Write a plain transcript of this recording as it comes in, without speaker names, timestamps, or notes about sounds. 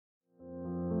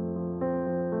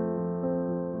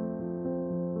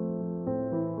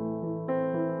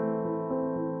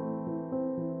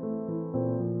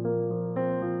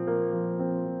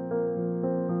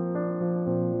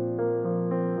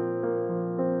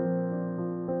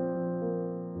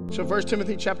So 1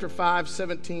 Timothy chapter 5,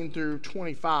 17 through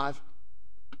 25.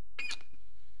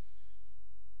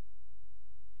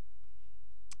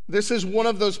 This is one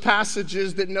of those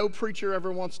passages that no preacher ever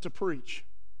wants to preach.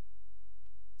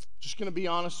 Just going to be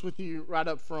honest with you right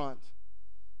up front.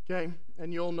 Okay?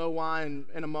 And you'll know why in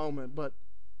a moment. But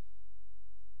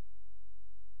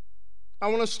I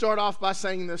want to start off by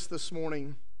saying this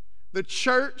morning. The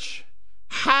church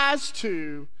has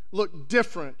to look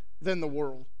different than the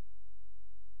world.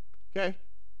 Okay?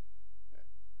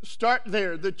 Start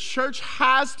there. The church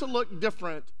has to look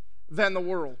different than the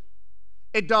world.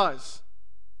 It does.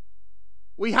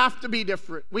 We have to be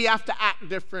different. We have to act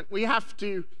different. We have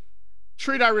to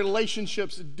treat our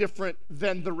relationships different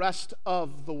than the rest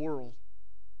of the world.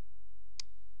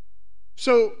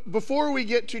 So before we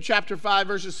get to chapter 5,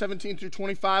 verses 17 through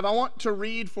 25, I want to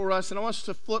read for us, and I want us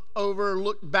to flip over,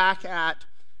 look back at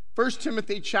 1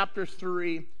 Timothy chapter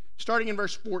 3, starting in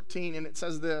verse 14, and it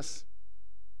says this.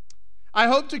 I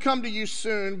hope to come to you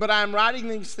soon, but I am writing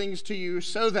these things to you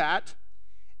so that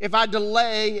if I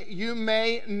delay, you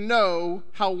may know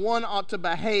how one ought to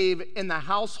behave in the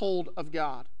household of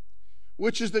God,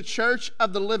 which is the church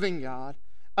of the living God,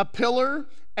 a pillar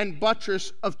and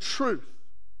buttress of truth.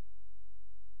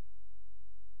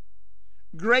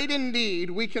 Great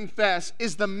indeed, we confess,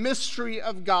 is the mystery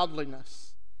of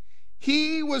godliness.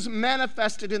 He was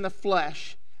manifested in the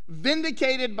flesh,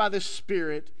 vindicated by the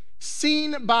Spirit,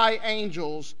 seen by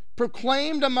angels,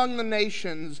 proclaimed among the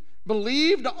nations,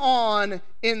 believed on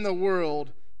in the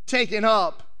world, taken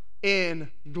up in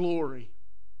glory.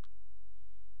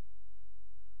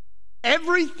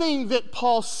 Everything that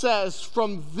Paul says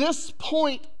from this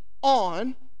point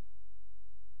on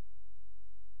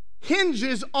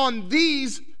hinges on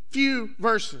these few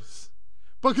verses.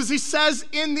 Because he says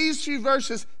in these few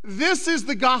verses, this is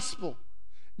the gospel.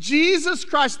 Jesus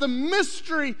Christ, the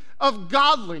mystery of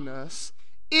godliness,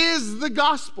 is the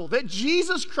gospel. That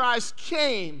Jesus Christ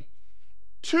came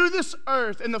to this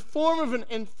earth in the form of an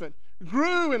infant,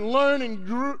 grew and learned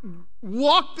and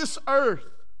walked this earth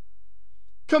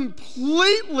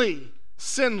completely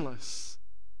sinless,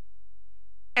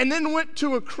 and then went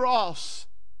to a cross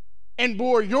and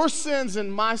bore your sins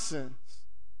and my sins,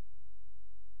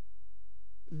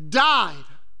 died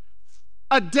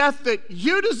a death that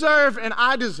you deserve and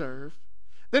I deserve,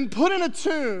 then put in a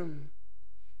tomb,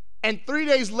 and 3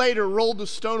 days later rolled the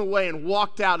stone away and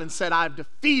walked out and said, I've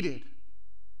defeated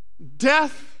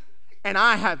death and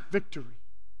I have victory.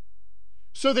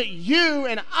 So that you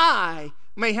and I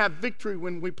may have victory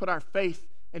when we put our faith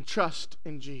and trust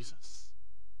in Jesus.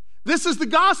 This is the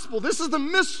gospel. This is the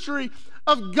mystery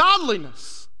of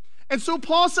godliness. And so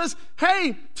Paul says,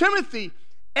 hey, Timothy,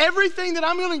 everything that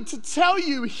I'm going to tell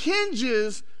you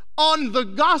hinges on the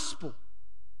gospel.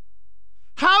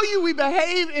 How we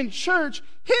behave in church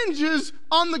hinges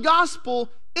on the gospel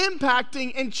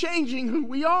impacting and changing who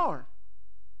we are.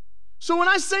 So when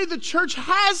I say the church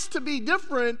has to be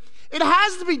different, it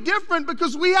has to be different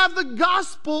because we have the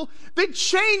gospel that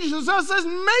changes us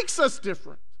and makes us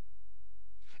different.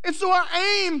 And so our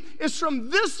aim is from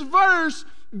this verse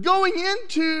going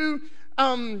into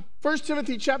 1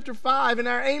 Timothy chapter 5, and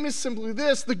our aim is simply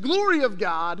this. The glory of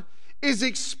God is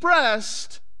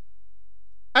expressed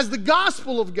as the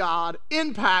gospel of God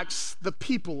impacts the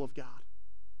people of God.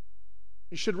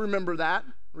 You should remember that.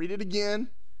 Read it again,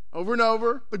 over and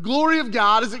over. The glory of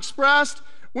God is expressed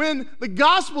when the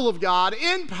gospel of God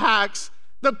impacts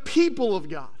the people of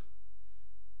God.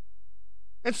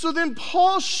 And so then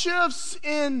Paul shifts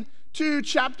into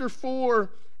chapter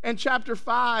 4 and chapter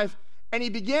 5, and he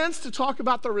begins to talk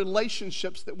about the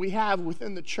relationships that we have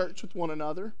within the church with one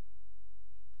another.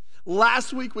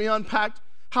 Last week we unpacked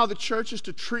how the church is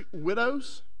to treat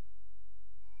widows.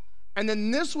 And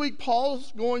then this week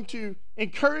Paul's going to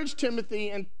encourage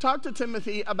Timothy and talk to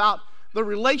Timothy about the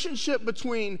relationship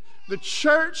between the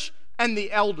church and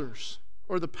the elders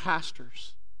or the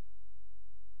pastors.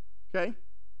 Okay?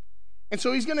 And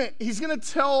so he's gonna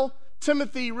tell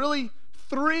Timothy really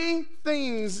 3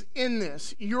 things in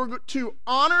this. You're to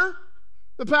honor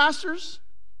the pastors,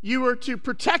 you are to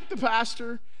protect the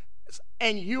pastor,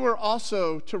 and you are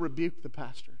also to rebuke the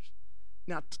pastors.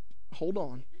 Now, hold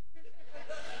on.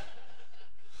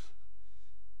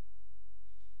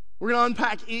 We're going to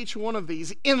unpack each one of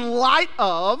these in light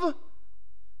of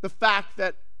the fact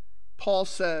that Paul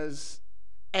says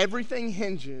everything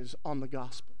hinges on the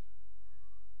gospel.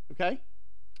 Okay?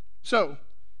 So,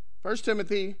 1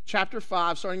 Timothy chapter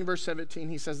 5, starting in verse 17,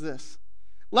 he says this.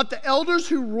 Let the elders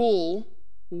who rule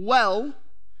well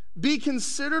be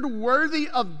considered worthy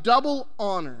of double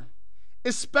honor,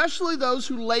 especially those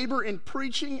who labor in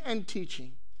preaching and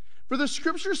teaching. For the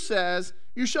scripture says,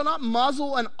 you shall not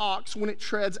muzzle an ox when it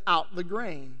treads out the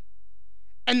grain,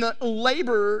 and the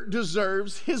laborer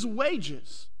deserves his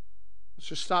wages. Let's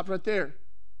just stop right there.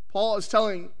 Paul is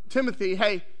telling Timothy,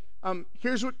 hey,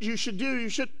 here's what you should do. You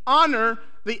should honor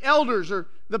the elders or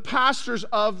the pastors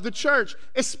of the church,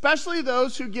 especially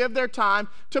those who give their time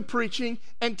to preaching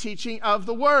and teaching of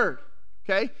the word,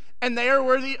 okay? And they are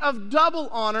worthy of double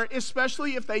honor,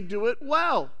 especially if they do it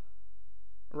well,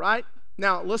 right?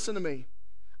 Now, listen to me.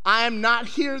 I am not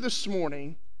here this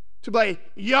morning to be,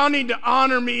 y'all need to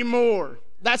honor me more.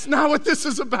 That's not what this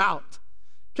is about,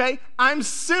 okay? I'm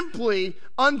simply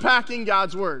unpacking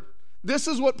God's word. This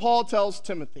is what Paul tells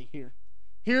Timothy here.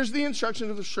 Here's the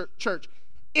instruction of the church.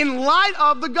 In light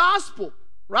of the gospel,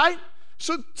 right?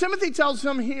 So Timothy tells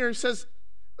him here, he says,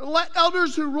 let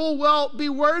elders who rule well be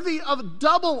worthy of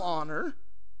double honor,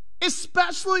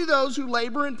 especially those who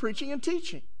labor in preaching and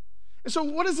teaching. And so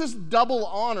what does this double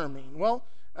honor mean? Well,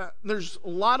 there's a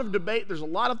lot of debate. There's a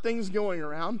lot of things going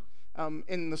around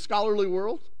in the scholarly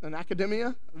world and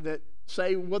academia that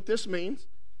say what this means.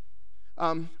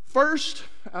 First,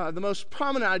 the most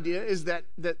prominent idea is that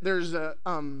there's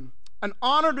an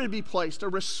honor to be placed, a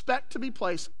respect to be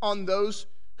placed on those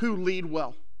who lead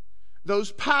well.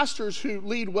 Those pastors who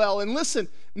lead well. And listen,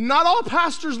 not all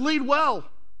pastors lead well.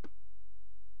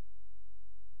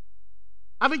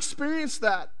 I've experienced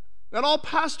that. Not all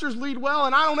pastors lead well,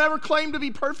 and I don't ever claim to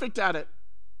be perfect at it.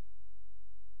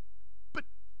 But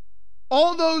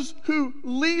all those who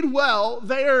lead well,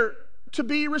 they are to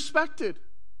be respected,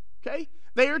 okay?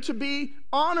 They are to be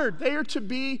honored. They are to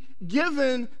be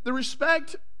given the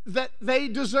respect that they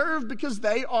deserve because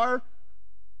they are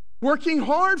working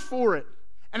hard for it.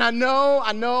 And I know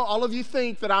all of you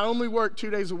think that I only work 2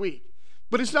 days a week,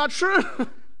 but it's not true,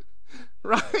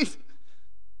 right?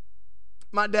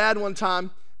 My dad one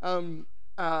time,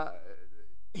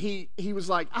 he was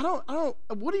like, I don't,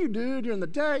 what do you do during the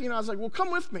day? You know, I was like, well,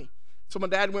 come with me. So my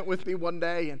dad went with me one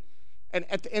day, and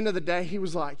at the end of the day, he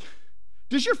was like,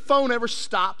 does your phone ever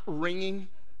stop ringing?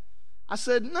 I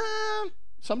said, nah,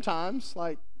 sometimes,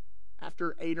 like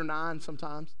after 8 or 9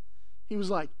 sometimes. He was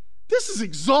like, this is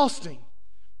exhausting.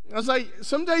 I was like,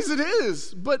 some days it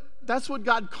is, but that's what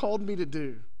God called me to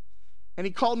do. And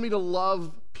he called me to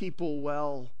love people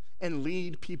well and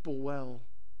lead people well.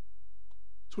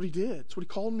 That's what he did. That's what he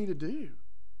called me to do.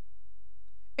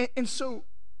 And so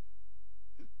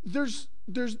there's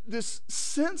this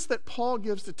sense that Paul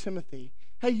gives to Timothy.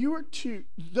 Hey, you are to,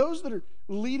 those that are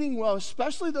leading well,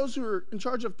 especially those who are in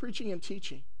charge of preaching and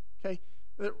teaching, okay,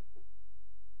 they're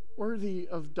worthy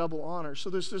of double honor. So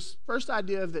there's this first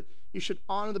idea of that you should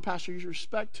honor the pastor, you should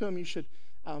respect him, you should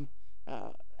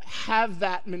have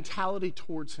that mentality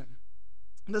towards him.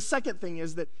 And the second thing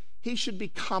is that he should be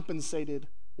compensated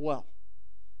well.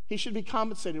 He should be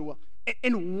compensated well.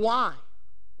 And why?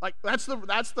 Like, that's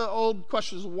the old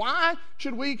question is, why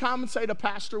should we compensate a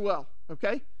pastor well,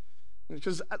 okay?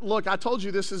 Because, look, I told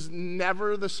you this is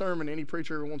never the sermon any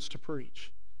preacher wants to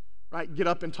preach, right? Get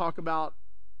up and talk about,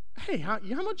 hey, how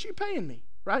much are you paying me,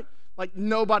 right? Like,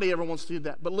 nobody ever wants to do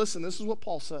that. But listen, this is what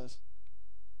Paul says.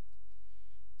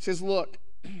 He says, look,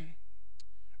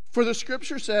 for the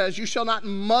scripture says, you shall not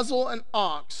muzzle an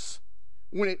ox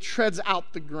when it treads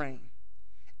out the grain,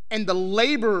 and the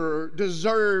laborer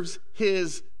deserves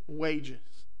his wages,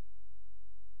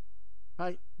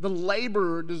 right? The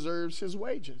laborer deserves his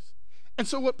wages. And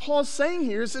so what Paul's saying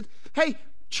here is that, hey,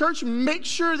 church, make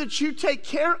sure that you take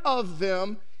care of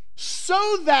them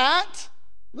so that,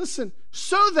 listen,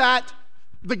 so that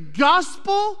the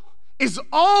gospel is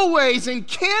always and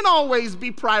can always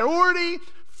be priority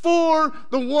for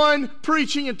the one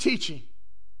preaching and teaching.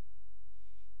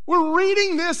 We're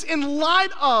reading this in light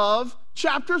of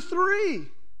chapter 3.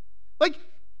 Like,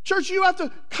 church, you have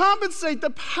to compensate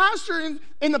the pastor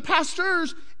and the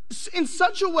pastors in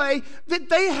such a way that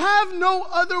they have no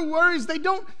other worries. They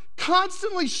don't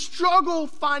constantly struggle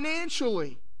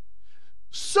financially,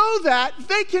 so that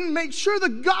they can make sure the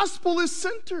gospel is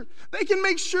centered. They can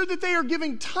make sure that they are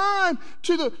giving time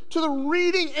to the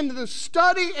reading and to the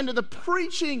study and to the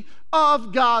preaching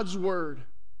of God's word.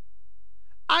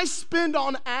 I spend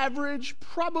on average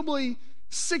probably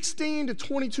 16 to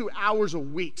 22 hours a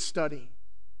week studying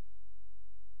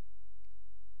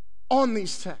on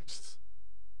these texts.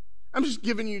 I'm just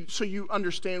giving you so you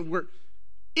understand where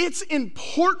it's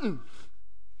important.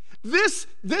 This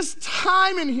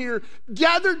time in here,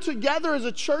 gathered together as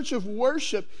a church of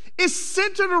worship, is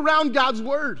centered around God's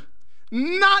word.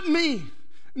 Not me,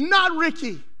 not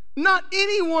Ricky, not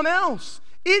anyone else.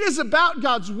 It is about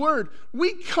God's word.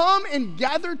 We come and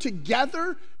gather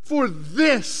together for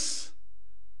this,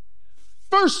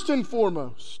 first and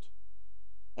foremost.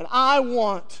 And I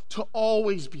want to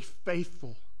always be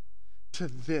faithful to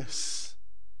this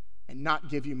and not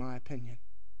give you my opinion.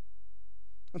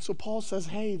 And so Paul says,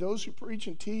 hey, those who preach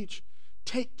and teach,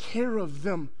 take care of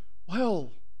them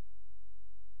well.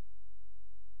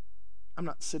 I'm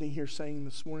not sitting here saying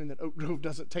this morning that Oak Grove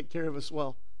doesn't take care of us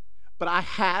well, but I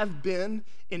have been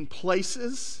in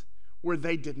places where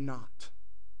they did not.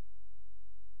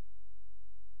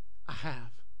 I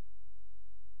have.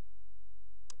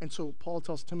 And so Paul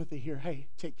tells Timothy here, hey,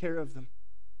 take care of them.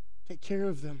 Take care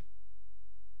of them.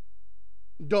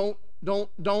 Don't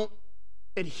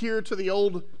adhere to the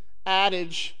old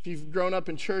adage, if you've grown up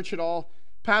in church at all,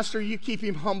 Pastor, you keep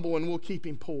him humble and we'll keep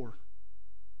him poor.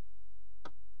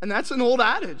 And that's an old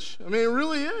adage. I mean, it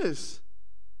really is.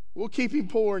 We'll keep him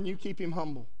poor and you keep him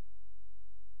humble.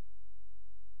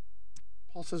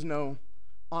 Paul says, no,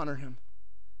 honor him.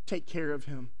 Take care of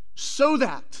him so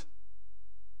that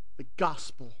the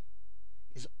gospel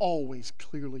is always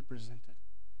clearly presented,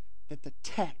 that the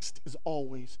text is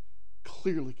always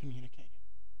clearly communicated.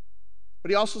 But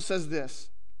he also says this,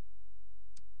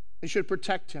 they should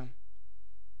protect him.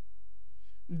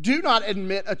 Do not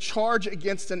admit a charge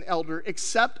against an elder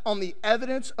except on the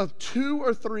evidence of 2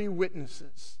 or 3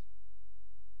 witnesses.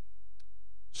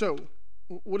 So,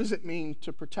 what does it mean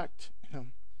to protect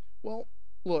him? Well,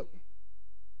 look,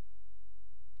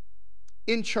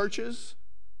 in churches,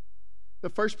 the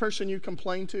first person you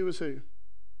complain to is who?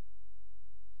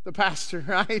 The pastor,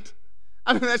 right?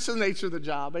 I mean, that's the nature of the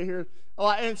job. I hear a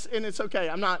lot, and it's okay.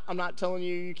 I'm not telling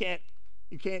you you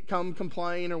can't come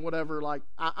complain or whatever. Like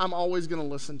I'm always going to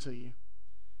listen to you.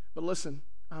 But listen,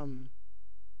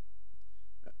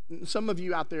 some of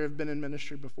you out there have been in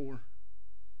ministry before.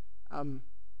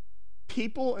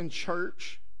 People in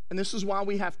church, and this is why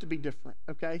we have to be different.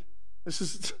 Okay,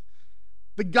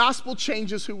 the gospel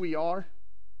changes who we are,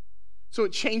 so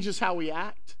it changes how we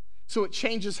act, so it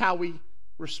changes how we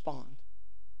respond.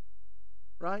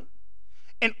 Right?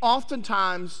 And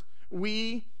oftentimes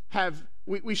we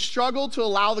struggle to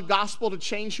allow the gospel to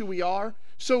change who we are.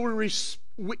 So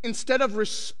instead of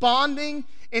responding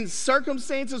in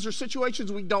circumstances or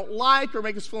situations we don't like or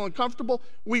make us feel uncomfortable,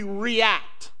 we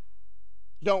react,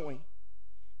 don't we?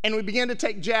 And we begin to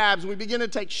take jabs, we begin to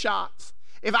take shots.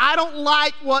 If I don't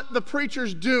like what the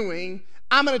preacher's doing,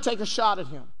 I'm going to take a shot at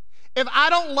him. If I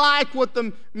don't like what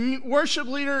the worship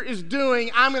leader is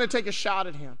doing, I'm going to take a shot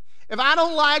at him. If I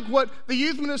don't like what the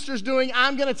youth minister is doing,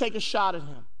 I'm going to take a shot at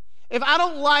him. If I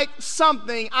don't like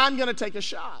something, I'm going to take a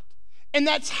shot. And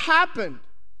that's happened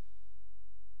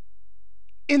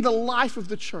in the life of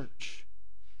the church.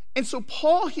 And so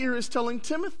Paul here is telling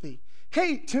Timothy,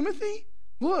 hey, Timothy,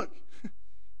 look,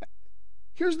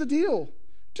 here's the deal.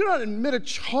 Do not admit a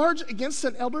charge against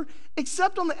an elder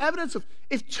except on the evidence of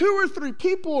if 2 or 3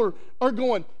 people are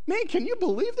going, man, can you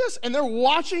believe this? And they're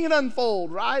watching it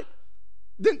unfold, right?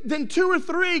 Then 2 or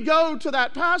 3 go to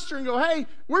that pastor and go, hey,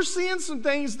 we're seeing some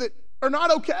things that are not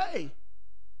okay.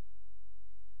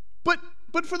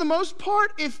 But for the most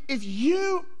part, if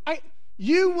you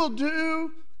will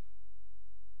do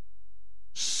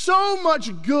so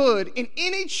much good in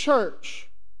any church.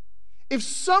 If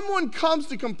someone comes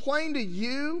to complain to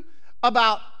you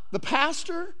about the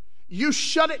pastor, you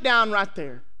shut it down right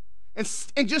there. And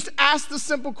just ask the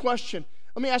simple question.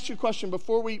 Let me ask you a question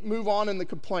before we move on in the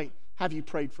complaint. Have you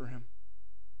prayed for him?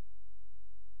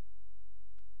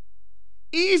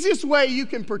 Easiest way you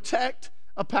can protect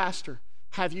a pastor.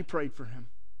 Have you prayed for him?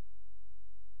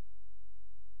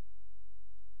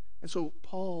 And so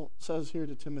Paul says here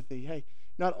to Timothy, hey,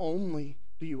 not only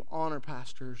do you honor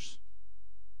pastors,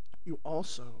 you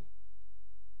also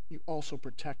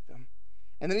protect them.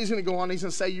 And then he's going to go on, he's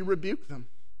going to say you rebuke them.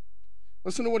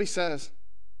 Listen to what he says.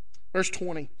 Verse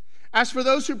 20. As for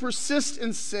those who persist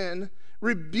in sin,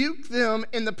 rebuke them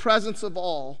in the presence of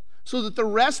all, so that the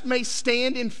rest may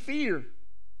stand in fear.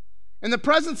 In the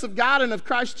presence of God and of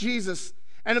Christ Jesus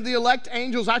and of the elect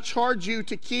angels, I charge you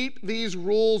to keep these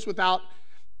rules without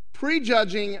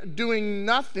prejudging, doing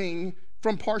nothing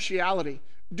from partiality.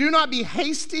 Do not be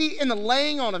hasty in the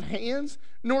laying on of hands,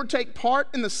 nor take part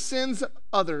in the sins of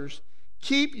others.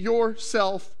 Keep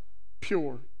yourself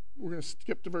pure. We're going to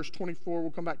skip to verse 24.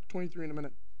 We'll come back to 23 in a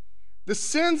minute. The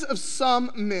sins of some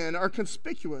men are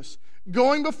conspicuous,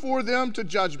 going before them to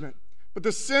judgment, but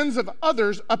the sins of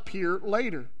others appear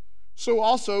later. So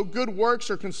also good works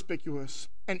are conspicuous,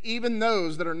 and even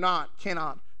those that are not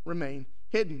cannot remain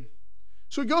hidden.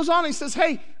 So he goes on and he says,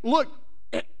 hey, look,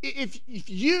 if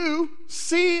you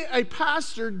see a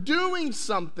pastor doing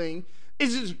something,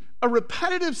 is a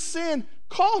repetitive sin,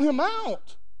 call him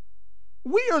out.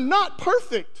 We are not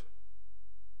perfect.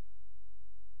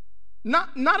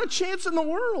 Not a chance in the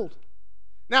world.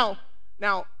 Now,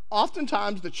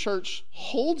 oftentimes the church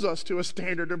holds us to a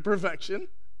standard of perfection,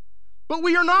 but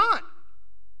we are not.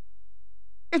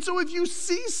 And so if you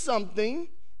see something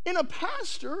in a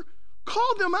pastor,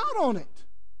 call them out on it.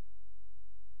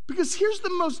 Because here's the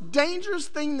most dangerous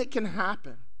thing that can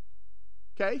happen,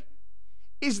 okay,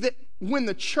 is that when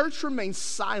the church remains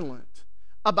silent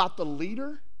about the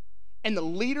leader, and the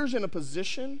leader's in a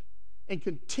position and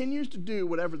continues to do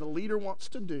whatever the leader wants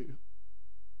to do,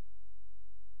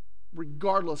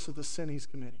 regardless of the sin he's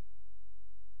committing,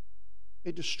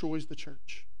 it destroys the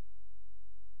church.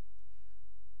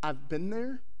 I've been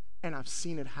there and I've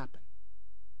seen it happen.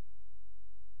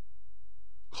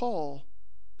 Call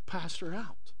the pastor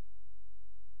out.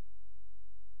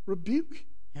 Rebuke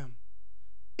him.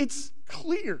 It's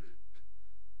clear.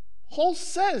 Paul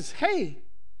says, hey,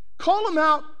 call him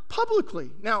out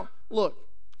publicly. Now, look,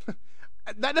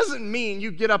 that doesn't mean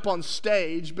you get up on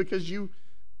stage because you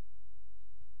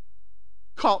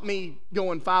caught me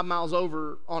going 5 miles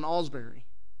over on Osbury,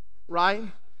 right?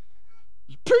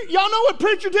 Y'all know what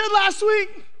preacher did last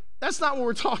week? That's not what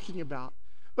we're talking about.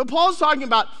 But Paul's talking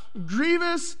about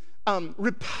grievous,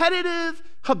 repetitive,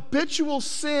 habitual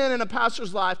sin in a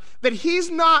pastor's life that he's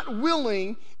not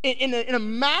willing, in a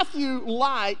Matthew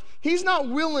light, he's not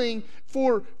willing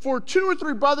for 2 or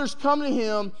 3 brothers come to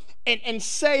him and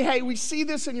say, hey, we see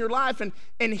this in your life,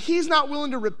 and he's not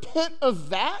willing to repent of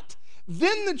that.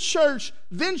 Then the church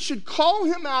then should call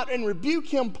him out and rebuke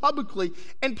him publicly.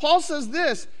 And Paul says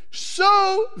this,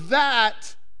 so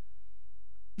that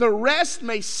the rest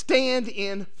may stand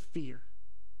in fear.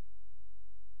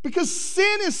 Because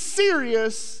sin is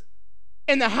serious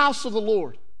in the house of the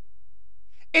Lord.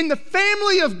 In the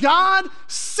family of God,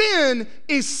 sin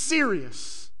is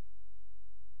serious.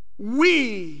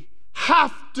 We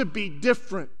have to be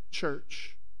different,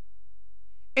 church.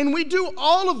 And we do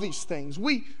all of these things.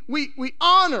 We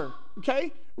honor,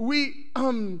 okay? We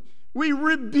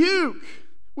rebuke,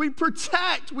 we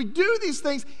protect, we do these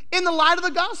things in the light of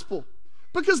the gospel.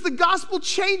 Because the gospel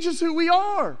changes who we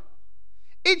are.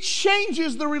 It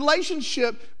changes the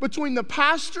relationship between the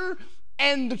pastor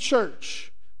and the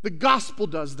church. The gospel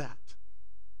does that.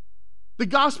 The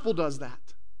gospel does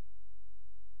that.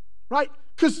 Right?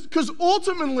 Because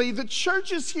ultimately the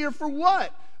church is here for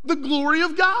what? The glory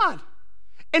of God.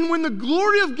 And when the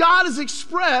glory of God is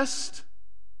expressed,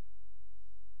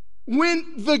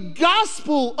 when the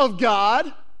gospel of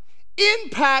God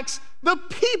impacts the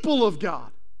people of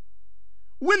God,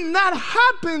 when that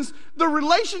happens, the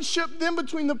relationship then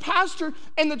between the pastor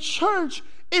and the church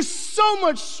is so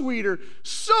much sweeter,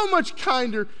 so much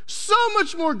kinder, so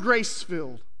much more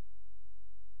grace-filled.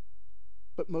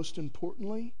 But most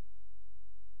importantly,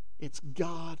 it's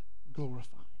God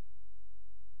glorifying.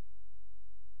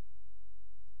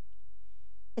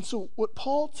 And so what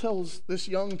Paul tells this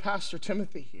young pastor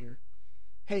Timothy here,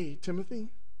 hey, Timothy,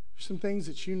 there's some things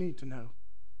that you need to know,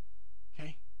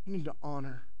 okay? You need to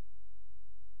honor.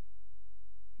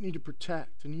 You need to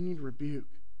protect, and you need to rebuke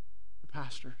the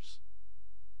pastors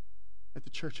at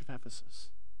the church of Ephesus.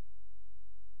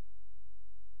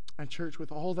 And church,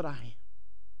 with all that I am,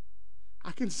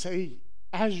 I can say,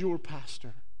 as your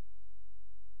pastor,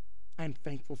 I'm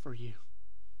thankful for you.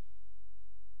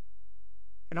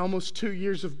 In almost 2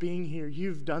 years of being here,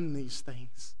 you've done these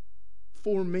things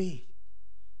for me.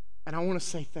 And I want to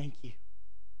say thank you.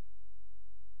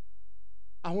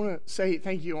 I want to say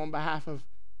thank you on behalf of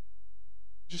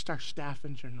just our staff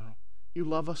in general. You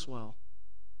love us well,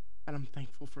 and I'm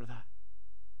thankful for that.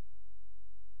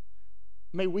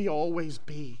 May we always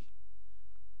be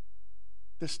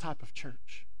this type of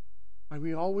church. May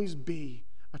we always be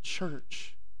a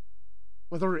church,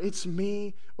 whether it's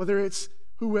me, whether it's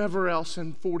whoever else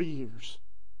in 40 years.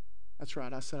 That's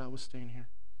right, I said I was staying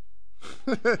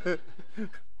here.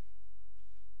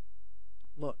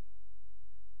 Look,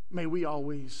 may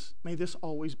this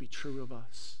always be true of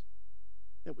us.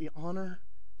 That we honor,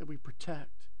 that we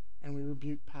protect, and we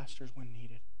rebuke pastors when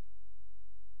needed.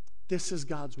 This is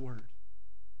God's word.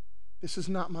 This is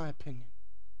not my opinion.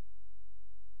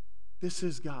 This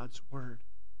is God's word.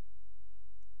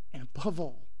 And above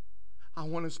all, I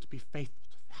want us to be faithful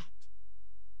to that.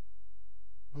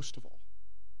 Most of all.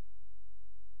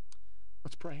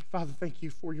 Let's pray. Father, thank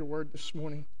you for your word this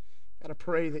morning. God, I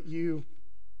pray that you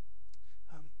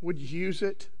would use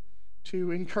it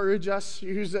to encourage us,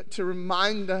 use it to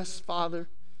remind us, Father.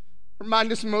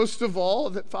 Remind us most of all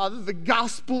that, Father, the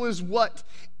gospel is what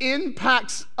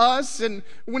impacts us. And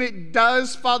when it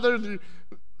does, Father,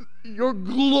 your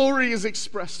glory is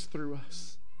expressed through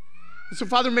us. And so,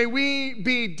 Father, may we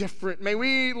be different. May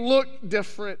we look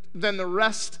different than the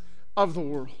rest of the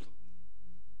world.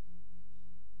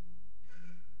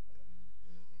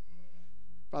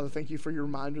 Father, thank you for your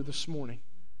reminder this morning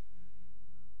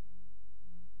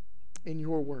in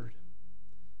your word.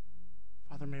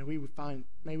 Father, may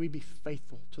we be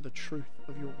faithful to the truth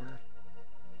of your word.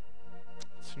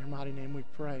 It's in your mighty name we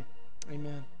pray.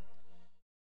 Amen.